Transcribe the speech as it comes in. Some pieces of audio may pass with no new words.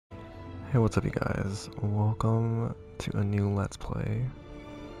Hey, what's up you guys? Welcome to a new Let's Play.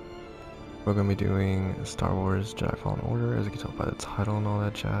 We're going to be doing Star Wars Jedi Fallen Order, as you can tell by the title and all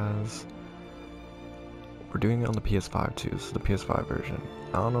that jazz. We're doing it on the PS5 too, so the PS5 version.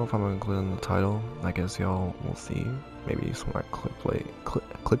 I don't know if I'm going to include in the title, I guess y'all will see. Maybe some like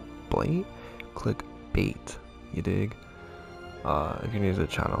clickbait, you dig? If you're new to the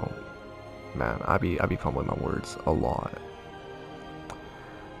channel, man, I be fumbling my words a lot.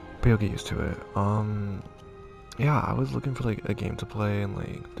 But you'll get used to it. Yeah, I was looking for like a game to play, and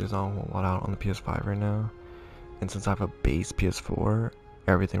like there's not a whole lot out on the PS5 right now. And since I have a base PS4,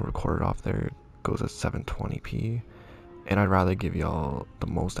 everything recorded off there goes at 720p, and I'd rather give y'all the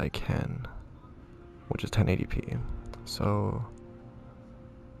most I can, which is 1080p. So,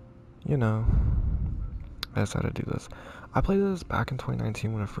 you know, I decided to do this. I played this back in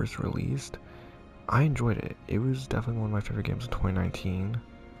 2019 when it first released. I enjoyed it. It was definitely one of my favorite games in 2019.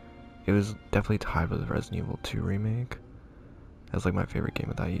 It was definitely tied with Resident Evil 2 remake as like my favorite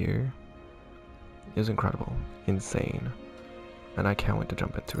game of that year. It was incredible, insane, and I can't wait to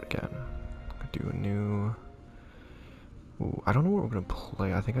jump into it again. Do a new. Ooh, I don't know what we're gonna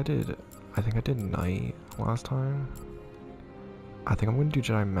play. I think I did Knight last time. I think I'm gonna do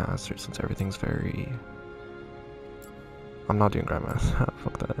Jedi Master since everything's very. I'm not doing Grandmaster.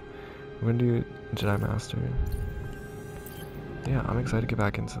 Fuck that. I'm gonna do Jedi Master. Yeah, I'm excited to get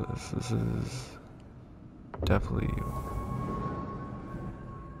back into this. This is definitely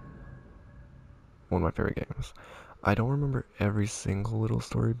one of my favorite games. I don't remember every single little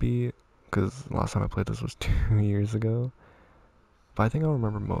story beat, because the last time I played this was 2 years ago. But I think I'll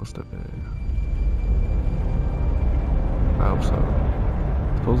remember most of it. I hope so.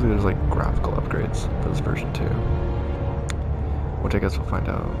 Supposedly there's like graphical upgrades for this version too, which I guess we'll find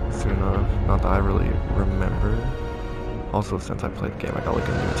out soon enough. Not that I really remember. Also, since I played the game, I got like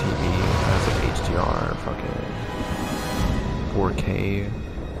a new TV. It has like HDR, fucking 4K.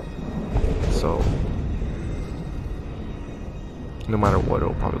 So, no matter what,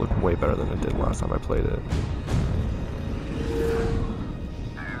 it'll probably look way better than it did last time I played it.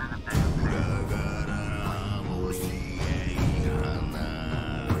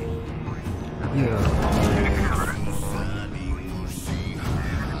 Yeah.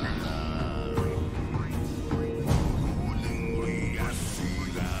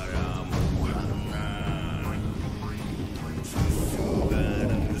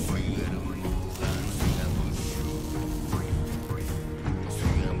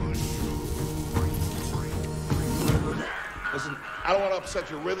 Listen, I don't want to upset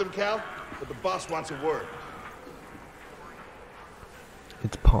your rhythm, Cal, but the boss wants a word.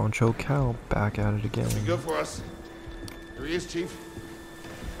 It's Poncho Cal back at it again. Be good for us. Here he is, Chief.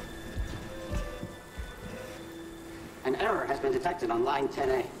 An error has been detected on line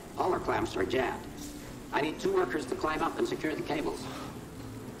 10A. All our clamps are jammed. I need 2 workers to climb up and secure the cables.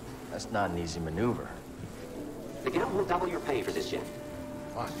 That's not an easy maneuver. The guild will double your pay for this shift.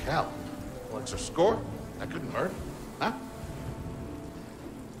 Come on, Cal. What's our score? That couldn't hurt. Huh?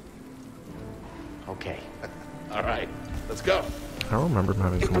 Okay. All right, let's go. I don't remember him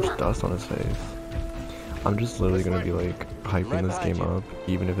having so much dust on his face. I'm just literally gonna be like hyping this game up,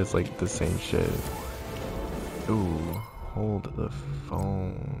 even if it's like the same shit. Ooh, hold the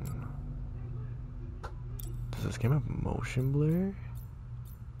phone. Does this game have motion blur?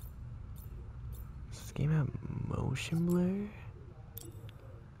 Does this game have motion blur?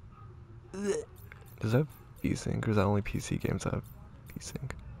 Does that have VSync, or is that only PC games that have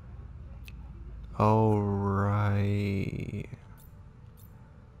VSync? Oh, right.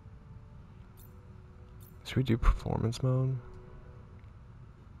 Should we do performance mode?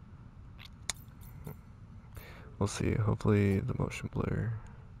 We'll see. Hopefully the motion blur.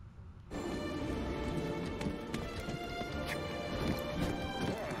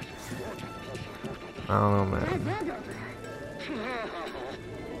 I don't know, man.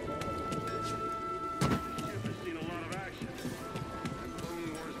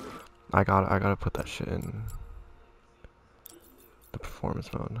 I gotta put that shit in the performance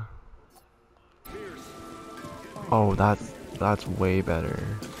mode. Oh, that's way better.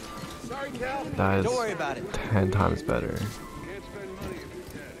 That is 10 times better.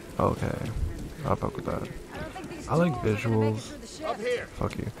 Okay, I'll fuck with that. I like visuals.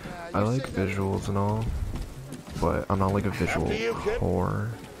 Fuck you. I like visuals and all, but I'm not like a visual whore.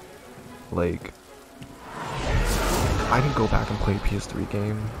 Like, I can go back and play a PS3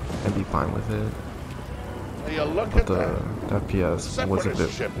 game and be fine with it. But the FPS was a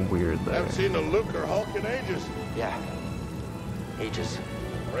bit weird there. Haven't seen a Luke or Hulk in ages. Yeah. Ages.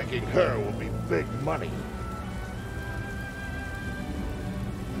 Breaking her will be big money.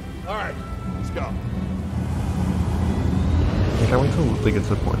 All right, let's go. I can't wait till they get to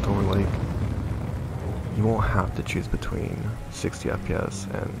the point where like you won't have to choose between 60 FPS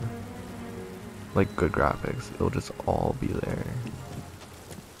and like good graphics. It'll just all be there.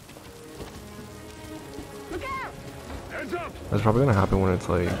 Look out! Hands up! That's probably gonna happen when it's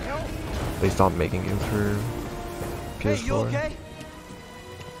like they stop making games for PS4. Hey, you okay?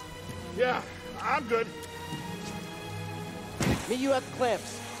 Yeah, I'm good. Meet you at the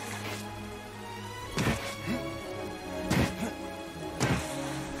clamps.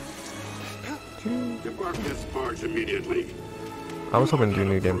 Debark this barge immediately. I was hoping to do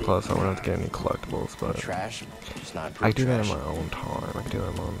New Game Plus, so I wouldn't have to get any collectibles, but Trash. It's not I do that in trash. my own time. I can do that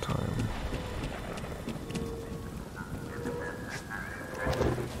in my own time.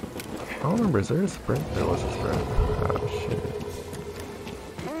 I don't remember, is there a sprint? There was a sprint. Ah, shit.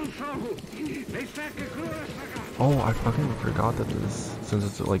 Oh, I fucking forgot that this, since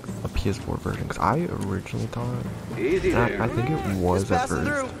it's like a PS4 version, because I originally thought, and I think it was at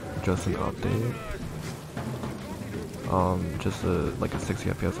first just an update, just like a 60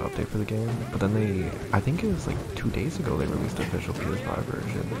 FPS update for the game, but then they, I think it was like 2 days ago they released the official PS5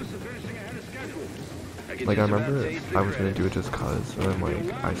 version. Like I remember I was gonna do it just cause, and then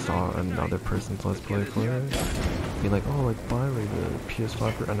like I saw another person's let's play for it, being like, oh like buy like the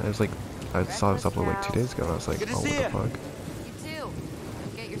PS5 version, and I was like, I saw this upload like 2 days ago, and I was like, oh what the fuck? You too.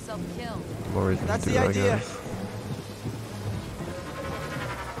 Get yourself killed. More reason That's to do the it, I idea. guess.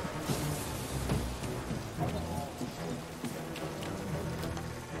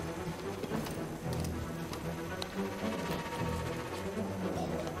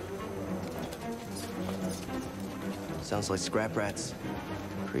 Sounds like scrap rats.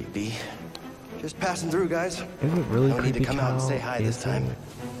 Creepy. Just passing through, guys. Is it really No need creepy, to come out and Cal? say hi this Is time.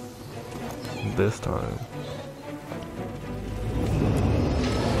 it? This time.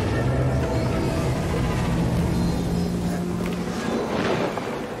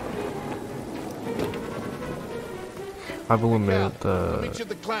 I will admit I'll meet you the at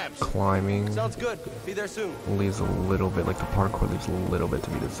the clamps. climbing Sounds good. Be there soon. leaves a little bit, like the parkour leaves a little bit to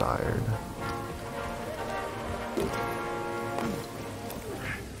be desired.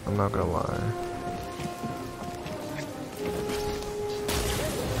 I'm not gonna lie.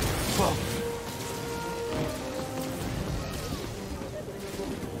 Whoa.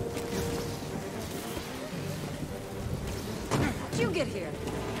 How'd you get here?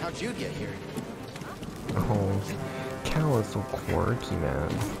 How'd you get here? Oh, Cal is so quirky, man.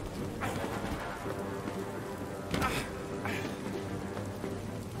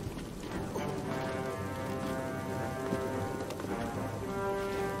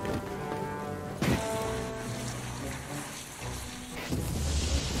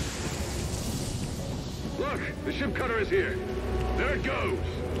 Look, the ship cutter is here. There it goes.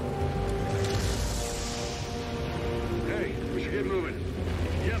 Hey, we should get moving.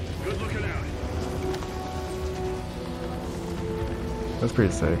 Yep, good looking out. That's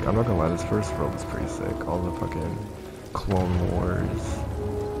pretty sick. I'm not gonna lie, this first world is pretty sick. All the fucking Clone Wars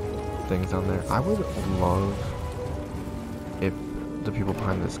things down there. I would love if the people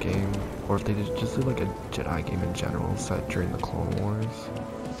behind this game, or if they just did like a Jedi game in general set during the Clone Wars.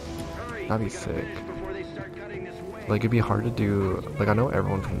 That'd be sick. Like it'd be hard to do, like I know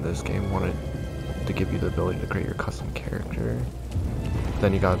everyone from this game wanted to give you the ability to create your custom character.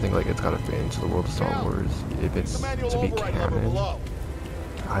 Then you gotta think like it's gotta fit into the world of Star Wars if it's to be canon.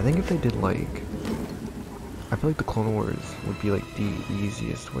 I think if they did like, I feel like the Clone Wars would be like the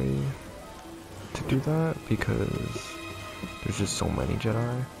easiest way to do that because there's just so many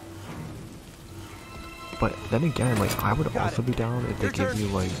Jedi. But then again, like I would also be down if they give you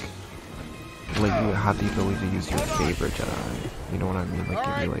like you have the ability to use your favorite Jedi. You know what I mean? Like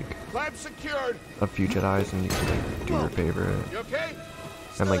give you like Clamp secured. a few Jedis and you can like do your favorite You okay?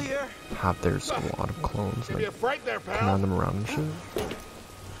 and like here. have their squad of clones Give me a like fright there, command pal. them around and shit.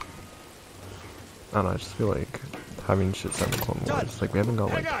 I don't know, I just feel like having shit set in the Clone Wars, like we haven't got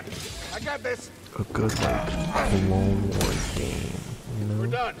Hang like on. I got this. a good like Clone Wars game, you We're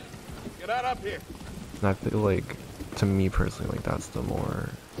know? done. Get out up here. And I feel like, to me personally, like that's the more,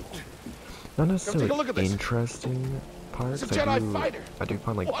 not necessarily take a look at this. interesting part. It's a 'cause Jedi fighter. I do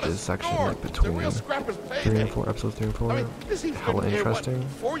find like What a this section score. like The between real scrap is 3 payday. and 4, episodes 3 and 4, I mean, this thing's hella been here, what, interesting.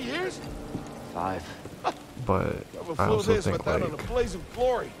 4 years? 5. But Never I flew also this think without like in a blaze of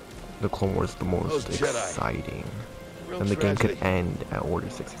glory. the Clone Wars is the most Those Jedi. exciting. Real And the game could tragedy. end at Order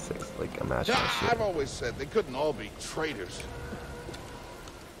 66. Like imagine that shit. I've always said they couldn't all be traitors.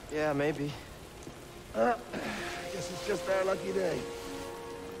 Yeah, maybe. Guess it's just our lucky day.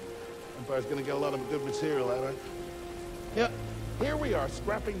 Empire's gonna get a lot of good material out of it. Yeah, Here we are,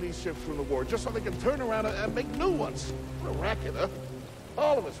 scrapping these ships from the war just so they can turn around and make new ones. What a racket, huh?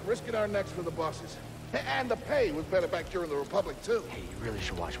 All of us risking our necks for the bosses. And the pay was better back during the Republic, too. Hey, you really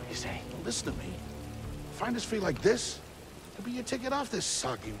should watch what you say. Listen to me. Find us feel like this, it'll be your ticket off this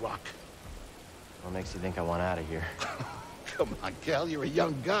soggy rock. What makes you think I want out of here? Come on, Cal, you're a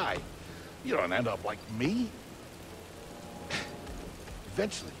young guy. You don't end up like me.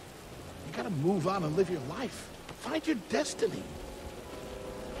 Eventually, you gotta move on and live your life. Find your destiny.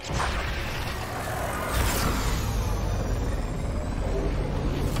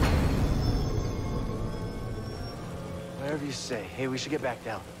 Whatever you say. Hey, we should get back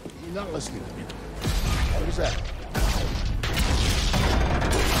down. You're not listening to me. What was that?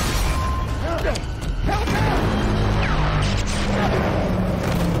 Help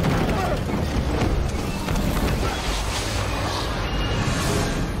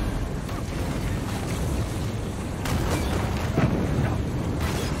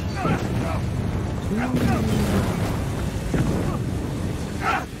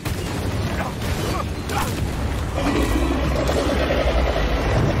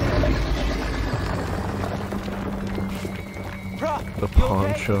The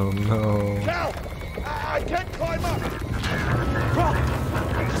poncho, no. Cal! I can't climb up! Bro,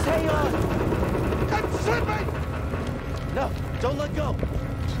 just hang on. Consider me! No, don't let go.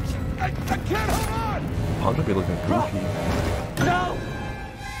 I can't hold on! Poncho be looking goofy. No!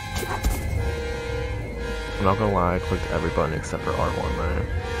 I'm not gonna lie, I clicked every button except for R1 there.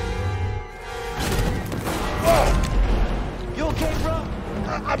 You okay, bro?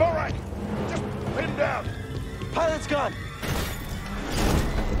 I'm all right. Just pin him down. Pilot's gone.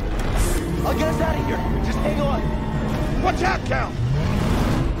 I'll get us out of here. Just hang on. Watch out, Cal!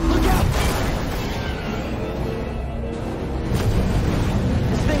 Look out!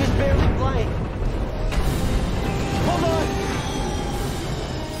 This thing is barely flying. Hold on!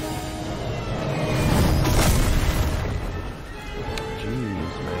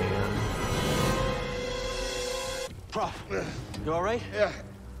 Jeez, man. Prof, you all right? Yeah.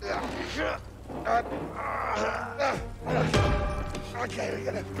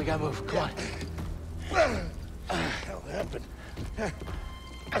 Okay, We gotta move. Come on. What the hell happened?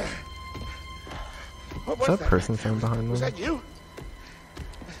 What Is that person standing behind Was them? that you?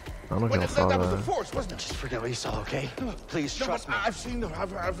 I don't know if y'all saw that was the that. Force, wasn't it? Just forget what you saw, okay? Please, No, trust but me. I've seen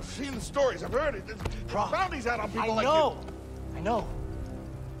the stories. I've heard it. There's Prof, bounties out on people I like know. I know.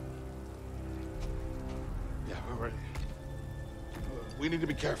 you. Yeah, we're ready. We need to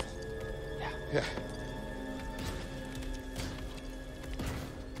be careful. Yeah.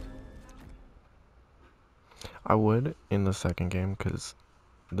 I would in the second game, because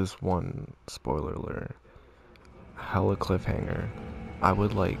this one, spoiler alert, hella cliffhanger. I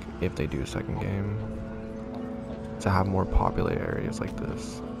would like, if they do a second game, to have more popular areas like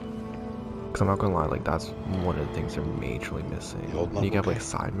this. Because I'm not gonna lie, like, that's one of the things they're majorly missing. You holding And you up can have like okay?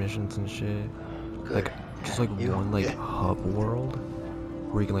 side missions and shit. Like, just like You- one like yeah. hub world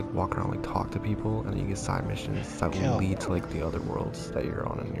where you can like walk around, like talk to people, and then you get side missions that will Cal. lead to like the other worlds that you're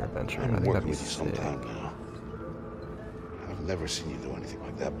on in your adventure. I've I been think that'd working be with you some sick. time now. I've never seen you do anything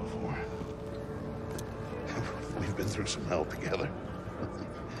like that before. We've been through some hell together.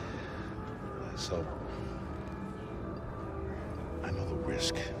 So, I know the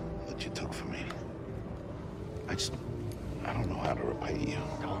risk that you took for me. I don't know how to repay you.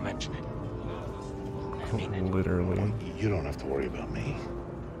 Don't mention it. I mean it. Literally. You don't have to worry about me.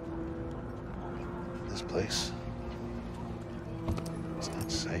 This place, it's not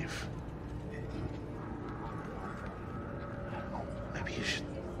safe. Maybe you should,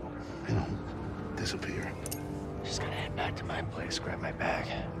 disappear. Just gotta head back to my place, grab my bag.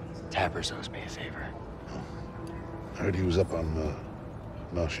 Tappers owes me a favor. I heard he was up on,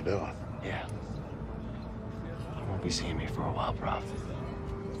 Mel Shadella. Yeah. You won't be seeing me for a while, Prof.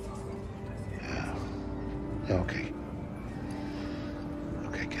 Yeah. Yeah, okay.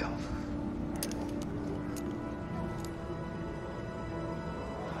 Okay, Cal.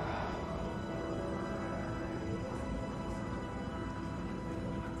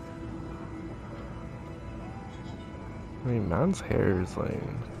 I mean, man's hair is like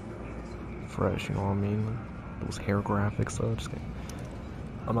fresh, you know what I mean? Those hair graphics though, just kidding.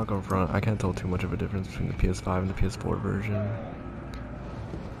 I'm not gonna front, I can't tell too much of a difference between the PS5 and the PS4 version.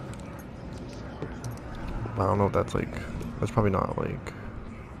 I don't know if that's like, that's probably not like,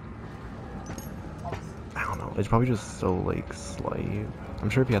 I don't know, it's probably just so like slight. I'm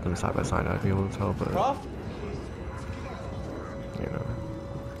sure if you had them side by side I'd be able to tell, but, Prof? you know.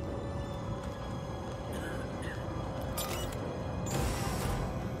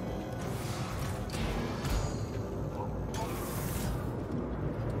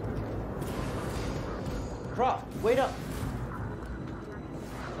 Croft, wait up.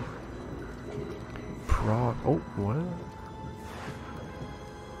 Oh, what?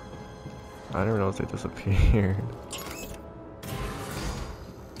 I didn't realize they disappeared.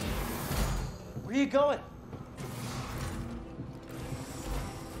 Where you going?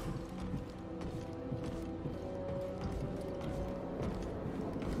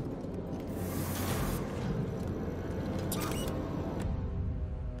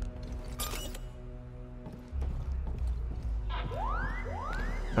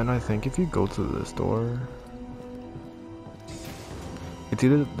 And I think if you go to this door, it's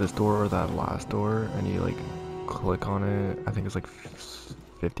either this door or that last door, and you like click on it, I think it's like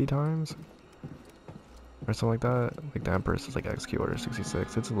 50 times or something like that. Like the Empress is like execute order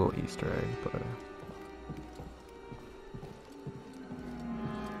 66. It's a little Easter egg, but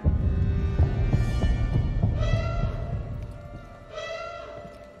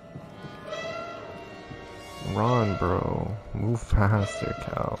run, bro. Move faster,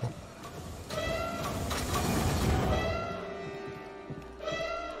 Cal.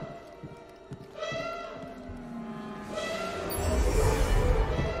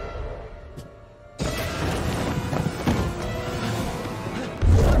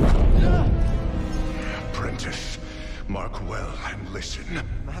 Apprentice, mark well and listen.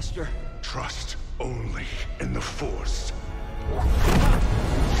 Master. Trust only in the Force.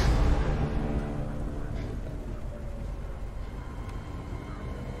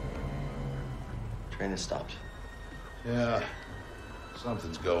 Train has stopped. Yeah,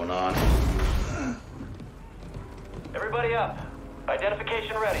 something's going on. Everybody up.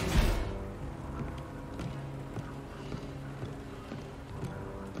 Identification ready.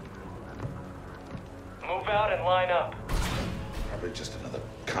 Move out and line up. Probably just another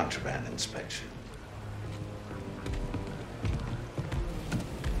contraband inspection.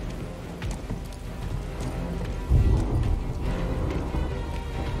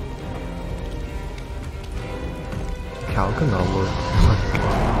 Cal cannot look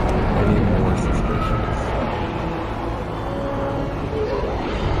any more suspicious.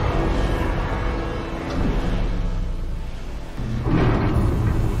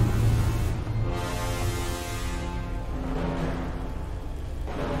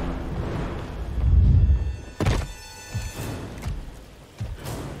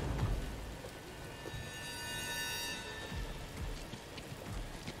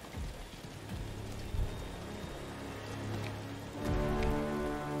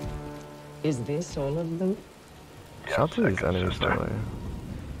 Is this all of them? Shout out to these enemies, by the way.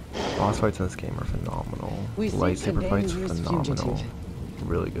 Boss fights in this game are phenomenal. Lightsaber fights are phenomenal.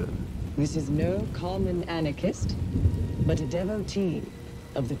 Really good. This is no common anarchist, but a devotee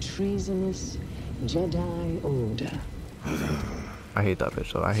of the treasonous Jedi Order. I hate that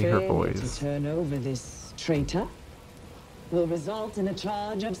bitch though. I hate her Failure voice. to turn over this traitor will result in a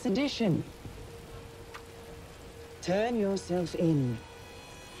charge of sedition. Turn yourself in,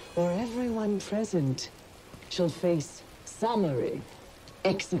 or everyone present shall face summary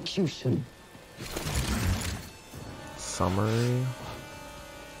execution. Summary?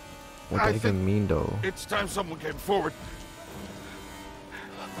 What did it even mean though? It's time someone came forward.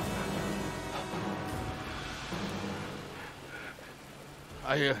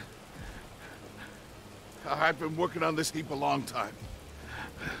 I've been working on this heap a long time.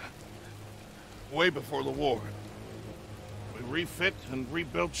 Way before the war. We refit and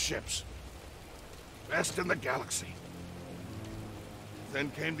rebuilt ships. Best in the galaxy. Then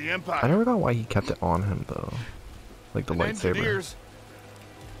came the Empire. I never got why he kept it on him though. Like the And lightsaber. engineers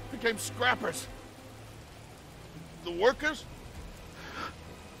became scrappers. The workers,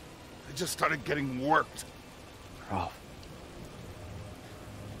 they just started getting worked. Ralph.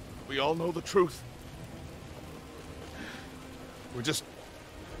 We all know the truth. We're just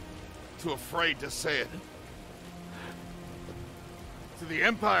too afraid to say it. To the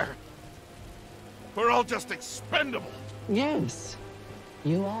Empire, we're all just expendable. Yes,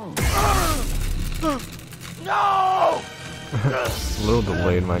 you are. No! A little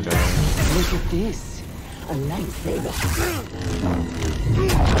delayed, my guy. Look at this, a lightsaber.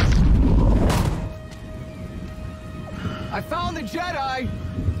 I found the Jedi!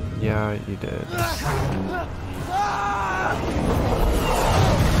 Yeah, you did.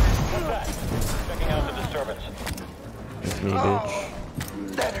 Checking out the disturbance. It's me, bitch.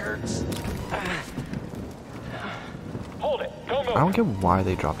 That hurts. Hold it. Don't move. I don't get why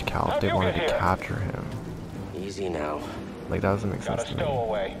they dropped Cal if How'd they you wanted get to here? capture him. Easy now. Like, that doesn't make Got sense a to me.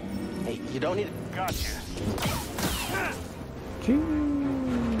 stowaway. Hey, you don't need to... Gotcha.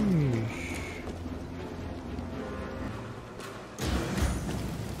 Jeez.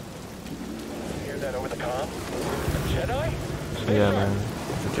 Hear that over the comm? huh? A Jedi? Yeah, man.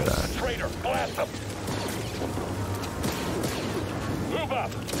 It's a Jedi. Traitor, blast him! Move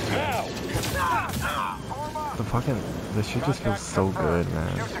up! Now! The fucking... This shit just feels so good,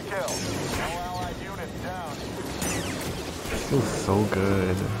 man. It feels so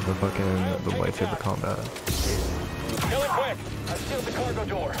good. The fucking... The lightsaber combat. Kill him quick! I've sealed the cargo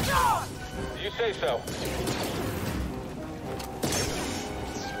door. You say so.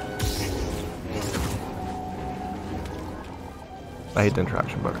 I hate the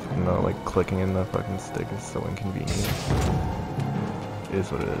interaction bugs. You know, like clicking in the fucking stick is so inconvenient. It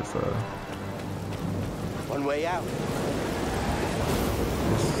is what it is, though. One way out.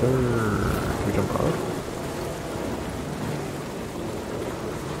 Yes, sir. Can we jump out?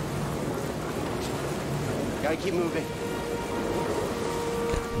 Gotta keep moving.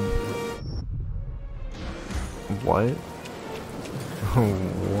 What?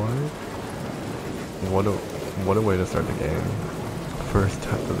 What? What a way to start the game. First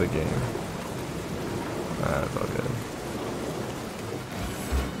step of the game. That's all good.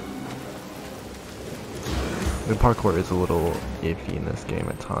 The parkour is a little iffy in this game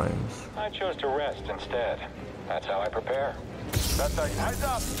at times. I chose to rest instead. That's how I prepare. That's how you... Heads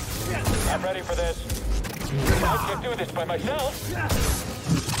up! I'm ready for this. I can't do this by myself.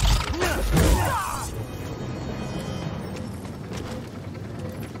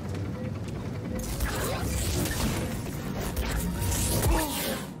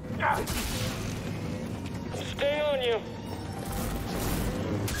 Stay on you.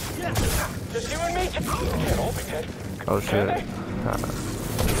 Just you and me. Can't all be dead. Oh shit.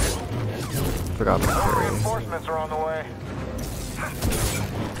 Forgot my parry. Reinforcements are on the way.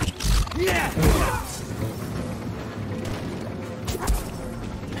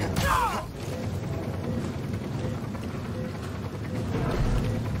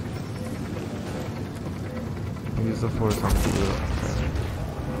 Use the force on you.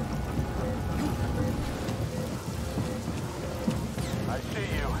 I see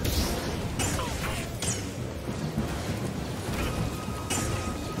you.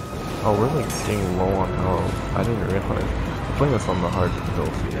 Oh, we're like getting low on health. I didn't realize. I'm playing this on the hard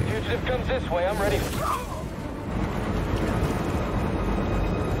difficulty. The fugitive comes this way. I'm ready.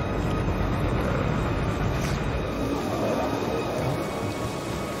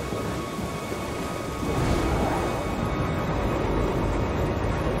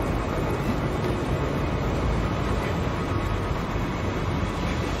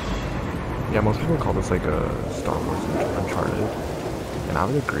 Yeah, most people call this like a Star Wars Uncharted, and I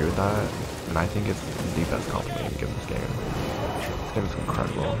would agree with that, and I think it's the best compliment you can give this game. This game is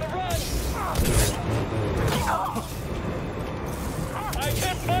incredible. I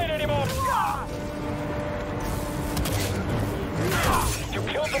can't fight anymore! You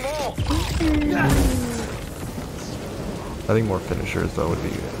killed them all! I think more finishers though would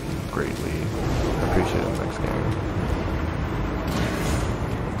be greatly appreciated in the next game.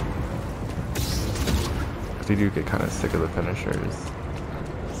 Because you do get kind of sick of the finishers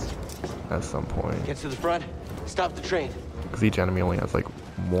at some point. Get to the front. Stop the train. Because each enemy only has like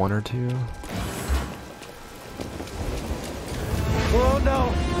one or two. Oh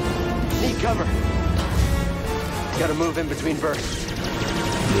no! Need cover. Gotta move in between bursts.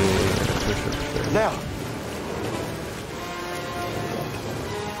 Yeah, for sure. Now!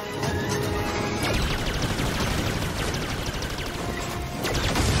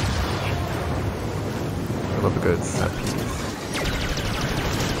 I love a good set piece.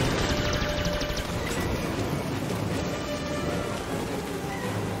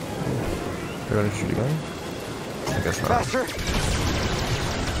 You're gonna shoot again? I guess not. Faster!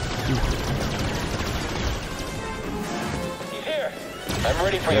 He's here! I'm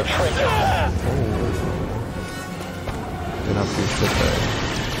ready for your trick. Didn't have to do shit there.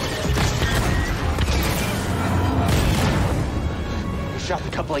 We shot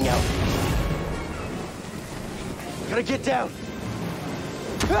the coupling out. Gotta get down!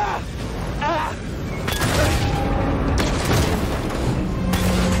 Ah! Ah!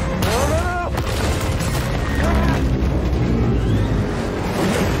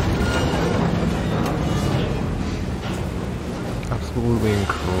 Absolutely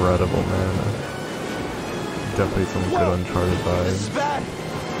incredible, man. Definitely some good Uncharted vibes. This is bad!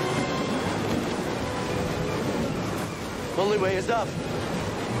 Only way is up.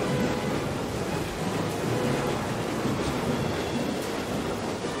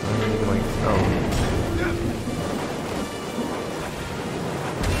 Like, oh.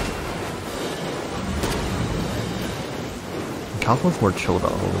 Cal's more chilled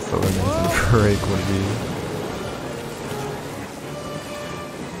out all of a sudden than Drake would be.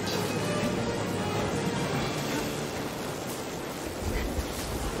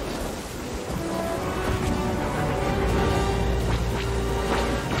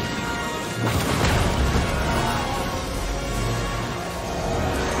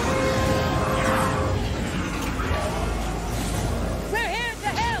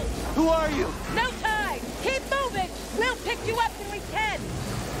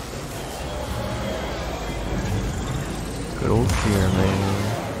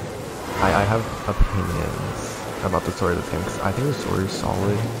 I have opinions about the story of this game, because I think the story is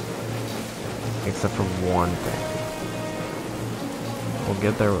solid, except for one thing. We'll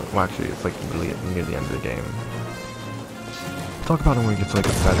get there, well actually it's like really near the end of the game. Talk about it when we get to like a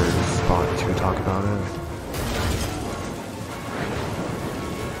better spot to talk about it.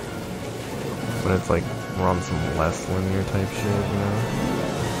 But it's like, we're on some less linear type shit, you know?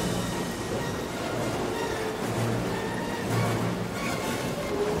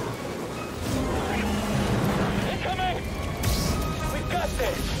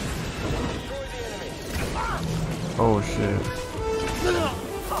 Oh shit.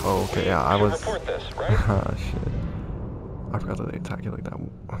 Oh, okay, yeah, I was... Ah, shit. I forgot that they attack you like that.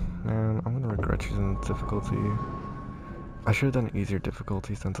 Man, I'm gonna regret choosing difficulty. I should have done easier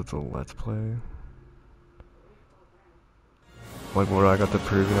difficulty since it's a let's play. Like, what do I got to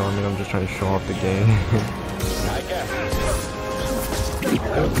prove, you know what I mean? I'm just trying to show off the game. I guess.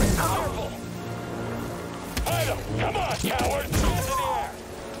 Come on, coward! Into the air!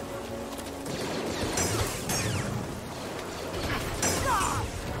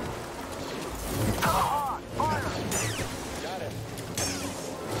 Got it.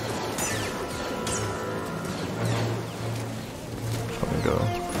 Just let me go.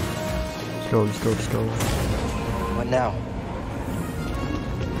 Just go, just go. What now?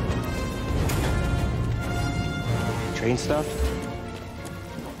 Train stuff?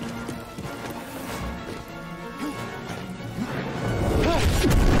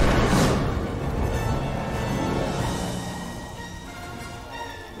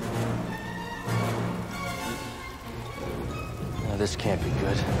 No, this can't be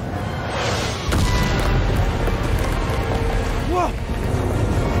good. Whoa!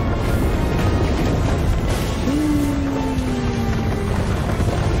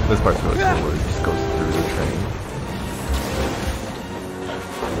 This part's really cool where it just goes through the train.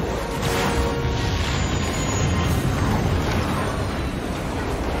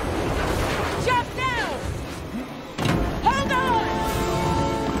 Jump down! Hold on!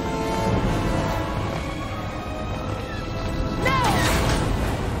 No!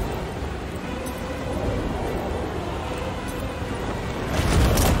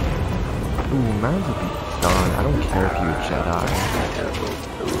 Ooh, man would be done. I don't care if you're a Jedi.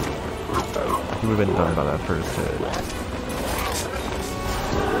 You would have been done by that first hit.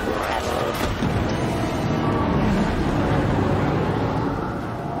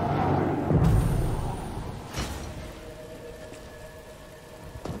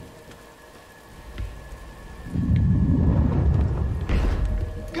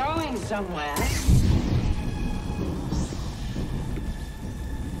 Going somewhere?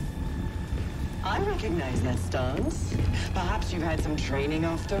 I recognize that stance. Perhaps you've had some training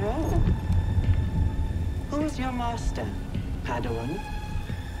after all. Who's your master? Padawan?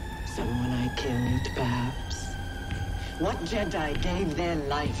 Someone I killed, perhaps? What Jedi gave their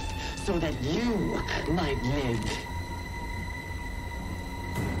life so that you might live?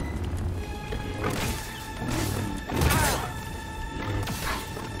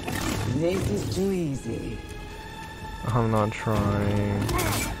 This is too easy. I'm not trying.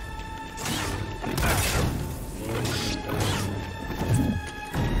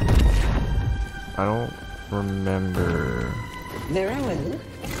 I don't remember. Very well.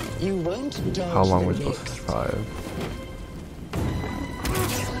 You won't dodge How long the we're supposed to next. survive.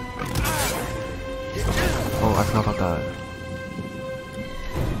 Oh, I forgot about that.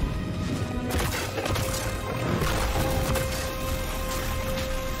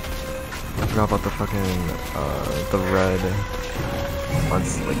 I forgot about the fucking, the red,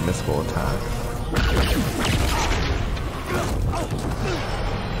 like, missile attack.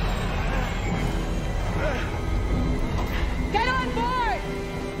 Get on board!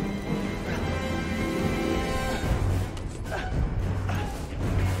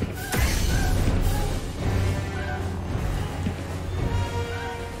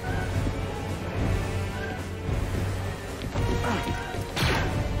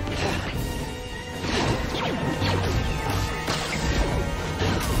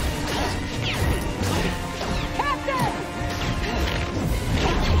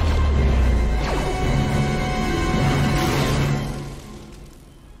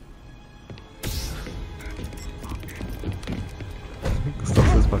 Still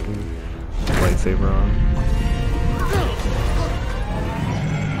has his fucking lightsaber on.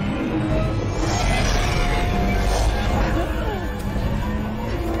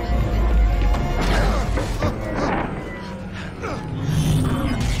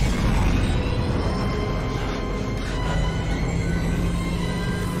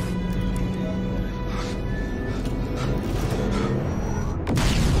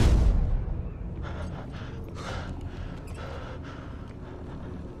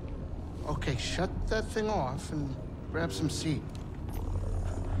 shut that thing off and grab some seat.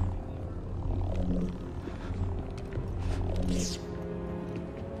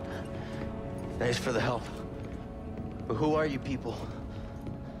 Thanks for the help. But who are you people?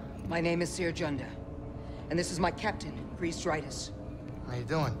 My name is Seer Junda, and this is my captain, Priest Dridus. How you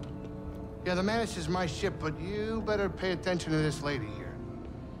doing? Yeah, the Mantis is my ship, but you better pay attention to this lady here.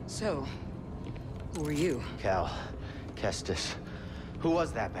 So, who are you? Cal. Kestis. Who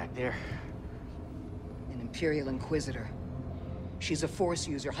was that back there? An Imperial Inquisitor. She's a Force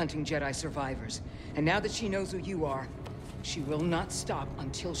user hunting Jedi survivors. And now that she knows who you are, she will not stop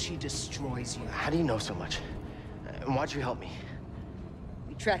until she destroys you. How do you know so much? And why'd you help me?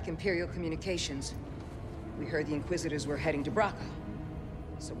 We track Imperial communications. We heard the Inquisitors were heading to Braca,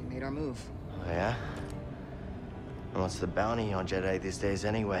 so we made our move. Oh, yeah? And what's the bounty on Jedi these days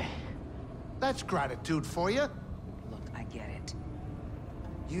anyway? That's gratitude for you. Look, I get it.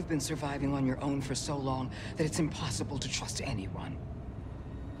 You've been surviving on your own for so long that it's impossible to trust anyone.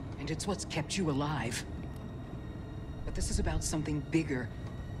 And it's what's kept you alive. But this is about something bigger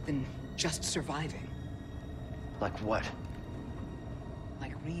than just surviving. Like what?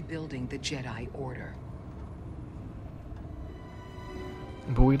 Like rebuilding the Jedi Order.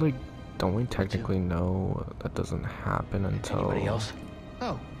 But we don't we technically know that doesn't happen until... Anybody else?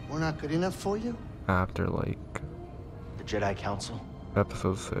 Oh, we're not good enough for you? After The Jedi Council?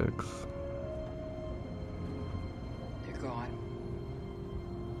 episode 6. They're gone.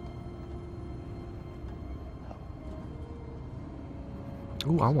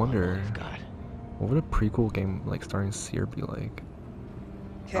 Ooh, I wonder, God. what would a prequel game starring Seer be like?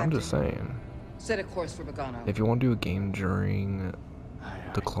 Captain, I'm just saying. set a course for Bogano. If you want to do a game during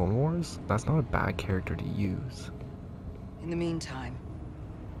the Clone Wars, that's not a bad character to use. In the meantime,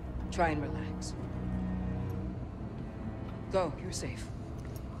 try and relax. Go, you're safe.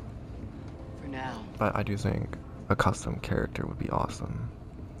 For now. But I do think a custom character would be awesome.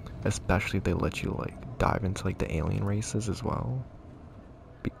 Especially if they let you dive into the alien races as well.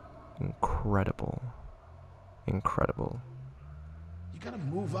 Be incredible. Incredible. You gotta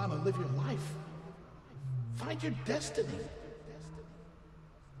move on and live your life. Find your destiny.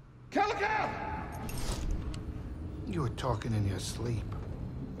 Calico! You were talking in your sleep.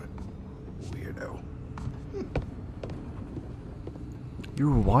 Weirdo. You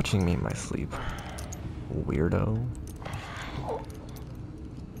were watching me in my sleep. Weirdo.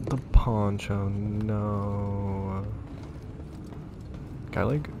 The poncho, no. Can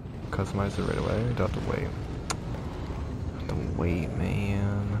I customize it right away? Do I have to wait? I have to wait,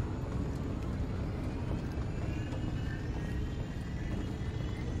 man.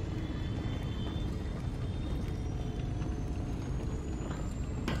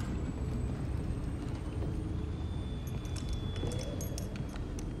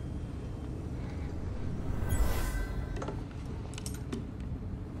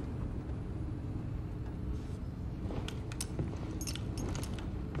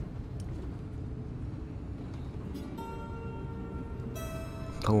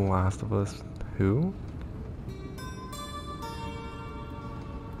 The Last of Us who?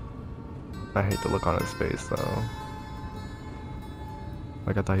 I hate the look on his face though.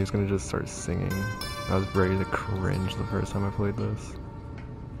 I thought he was gonna just start singing. I was ready to cringe the first time I played this.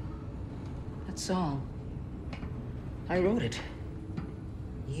 That song, I wrote it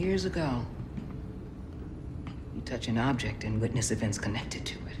years ago. You touch an object and witness events connected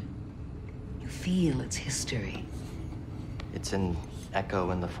to it. You feel its history. It's an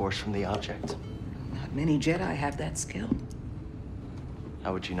echo in the Force from the object. Not many Jedi have that skill.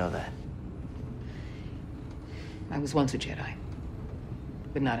 How would you know that? I was once a Jedi,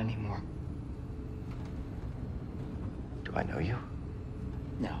 but not anymore. Do I know you?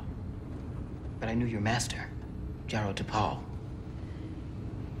 No. But I knew your master, Jaro Tapal.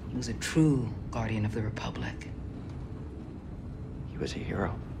 He was a true guardian of the Republic. He was a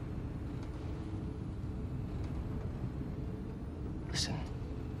hero. Listen.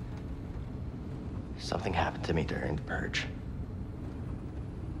 Something happened to me during the Purge.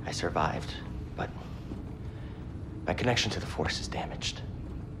 I survived, but my connection to the Force is damaged.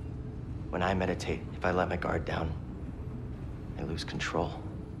 When I meditate, if I let my guard down, I lose control.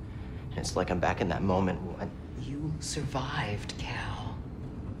 And it's like I'm back in that moment when... You survived, Cal.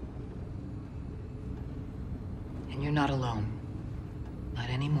 And you're not alone. Not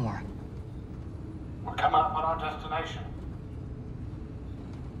anymore. We're coming up on our destination.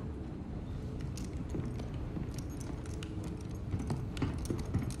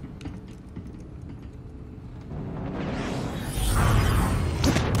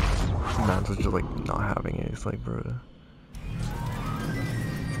 Man's just not having it. It's bro.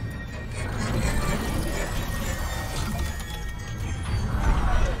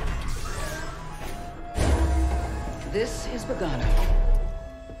 This is Bogano.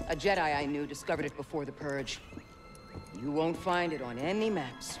 A Jedi I knew discovered it before the Purge. You won't find it on any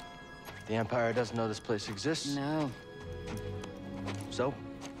maps. The Empire doesn't know this place exists? No. So,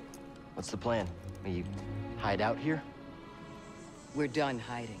 what's the plan? Will you hide out here? We're done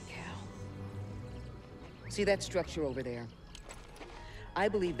hiding, Cal. See that structure over there? I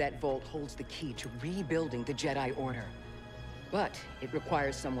believe that vault holds the key to rebuilding the Jedi Order. But it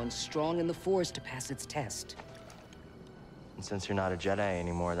requires someone strong in the Force to pass its test. And since you're not a Jedi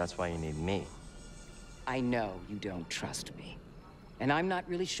anymore, that's why you need me. I know you don't trust me. And I'm not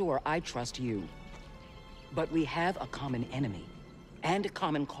really sure I trust you. But we have a common enemy. And a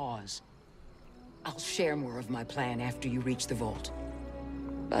common cause. I'll share more of my plan after you reach the vault.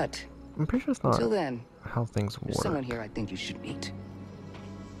 But I'm pretty sure it's not until then, how things work. there's someone here I think you should meet.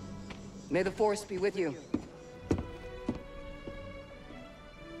 May the Force be with you.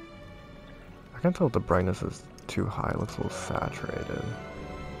 I can't tell if the brightness is too high. It looks a little saturated.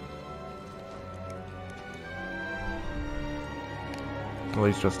 At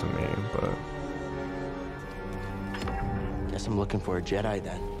least just to me, but... Guess I'm looking for a Jedi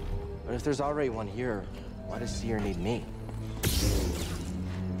then. But if there's already one here, why does Seer need me?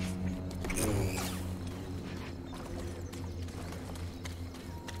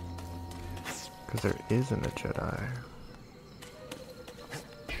 Because there isn't a Jedi.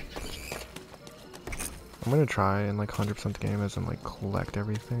 I'm gonna try and like 100% the game as in like collect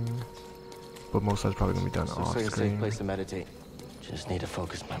everything. But most of that's probably gonna be done off Looks like a screen. safe place to meditate. Just need to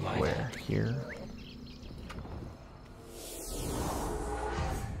focus my mind. Where? Here?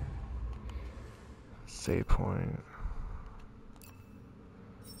 Save point.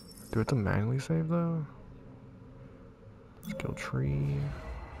 Do we have to manually save though? Skill tree.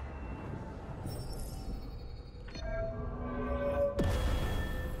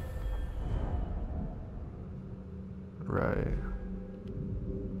 Right.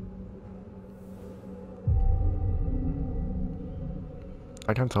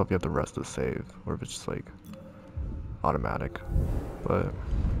 I can't tell if you have to rest to save or if it's just like automatic, but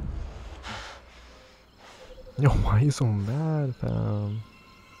yo, why are you so mad, fam?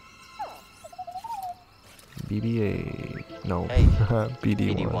 BB-8, no, Hey,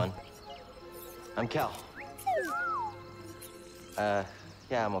 BD-1. BD-1. I'm Cal. Yeah,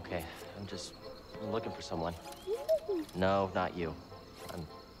 I'm okay. I'm looking for someone. No, not you. I'm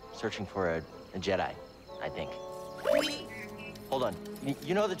searching for a Jedi, I think. Hold on.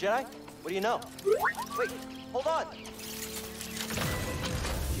 You know the Jedi? What do you know? Wait, hold on.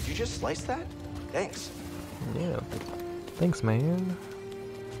 Did you just slice that? Thanks. Yeah, thanks, man.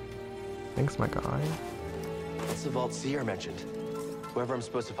 Thanks, my guy. That's the vault Seer mentioned. Whoever I'm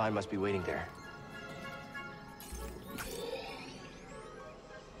supposed to find must be waiting there.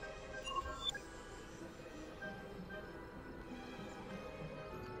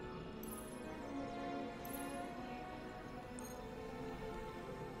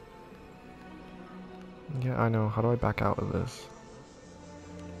 Yeah, I know. How do I back out of this?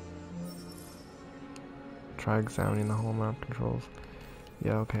 Try examining the whole map controls.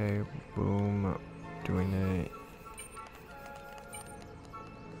 Yeah, okay. Boom. Doing it.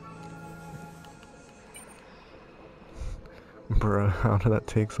 Bruh, how did that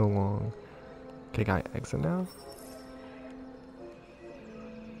take so long? Okay, can I exit now?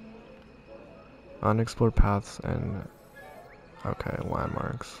 Unexplored paths and... Okay,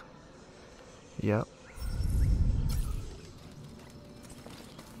 landmarks. Yep.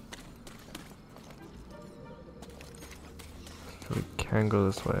 So we can go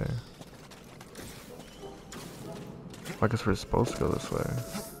this way. I guess we're supposed to go this way.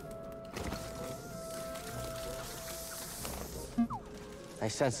 I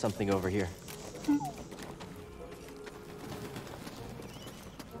sense something over here.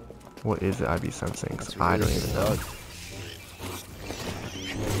 What is it I be sensing? 'Cause I don't even know.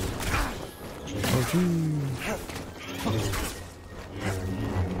 Oh, geez.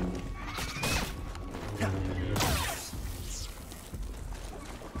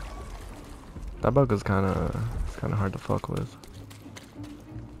 That bug is kind of hard to fuck with.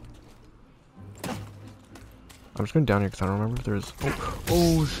 I'm just going down here because I don't remember if there's...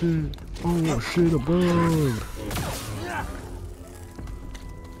 Oh shit! Oh shit, a bug!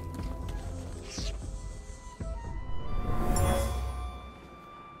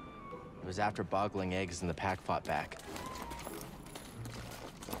 It was after boggling eggs and the pack fought back.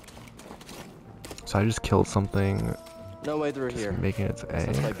 So I just killed something. No way through here. Making its egg.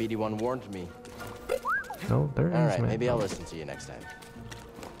 That's why BD-1 warned me. No, there is, man. Alright, maybe I'll listen to you next time.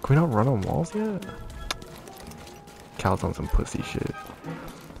 Can we not run on walls yet? Cal's on some pussy shit.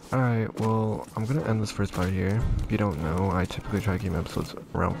 Alright, well, I'm gonna end this first part here. If you don't know, I typically try to keep episodes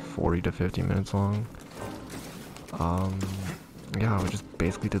around 40 to 50 minutes long. Yeah, I just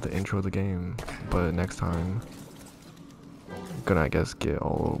basically did the intro of the game, but next time, I'm gonna, I guess, get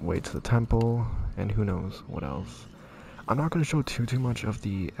all the way to the temple, and who knows what else. I'm not gonna show too much of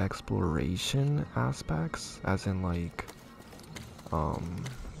the exploration aspects, as in, like, because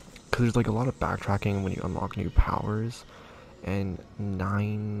there's, like, a lot of backtracking when you unlock new powers, and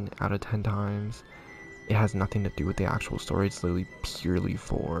 9 out of 10 times, it has nothing to do with the actual story. It's literally purely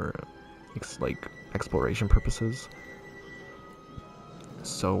for, like, exploration purposes.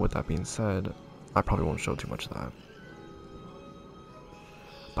 So with that being said, I probably won't show too much of that.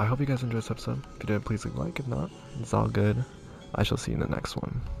 But I hope you guys enjoyed this episode. If you did, please leave a like. If not, it's all good. I shall see you in the next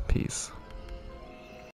one. Peace.